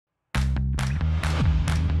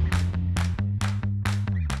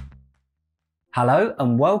Hello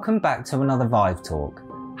and welcome back to another VIVE Talk.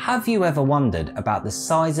 Have you ever wondered about the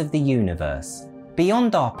size of the universe?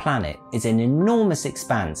 Beyond our planet is an enormous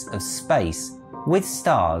expanse of space with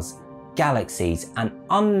stars, galaxies and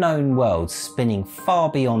unknown worlds spinning far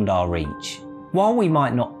beyond our reach. While we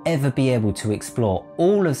might not ever be able to explore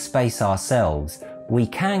all of space ourselves, we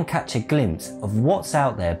can catch a glimpse of what's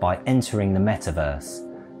out there by entering the Metaverse.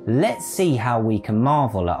 Let's see how we can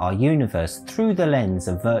marvel at our universe through the lens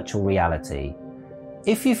of virtual reality.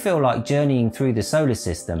 If you feel like journeying through the solar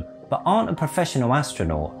system but aren't a professional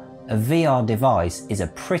astronaut, a VR device is a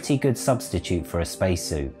pretty good substitute for a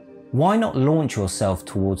spacesuit. Why not launch yourself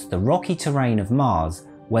towards the rocky terrain of Mars,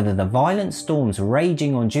 weather the violent storms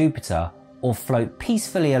raging on Jupiter, or float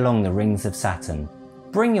peacefully along the rings of Saturn?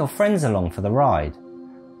 Bring your friends along for the ride.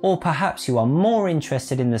 Or perhaps you are more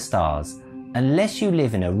interested in the stars. Unless you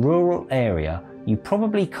live in a rural area, you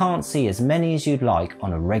probably can't see as many as you'd like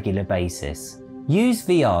on a regular basis. Use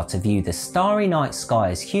VR to view the starry night sky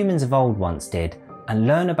as humans of old once did and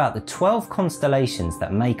learn about the 12 constellations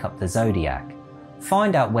that make up the zodiac.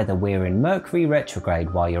 Find out whether we're in Mercury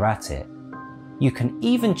retrograde while you're at it. You can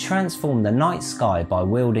even transform the night sky by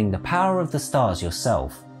wielding the power of the stars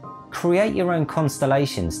yourself. Create your own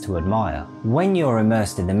constellations to admire. When you're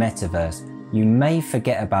immersed in the Metaverse, you may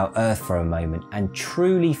forget about Earth for a moment and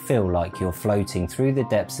truly feel like you're floating through the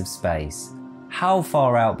depths of space. How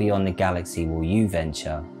far out beyond the galaxy will you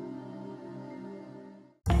venture?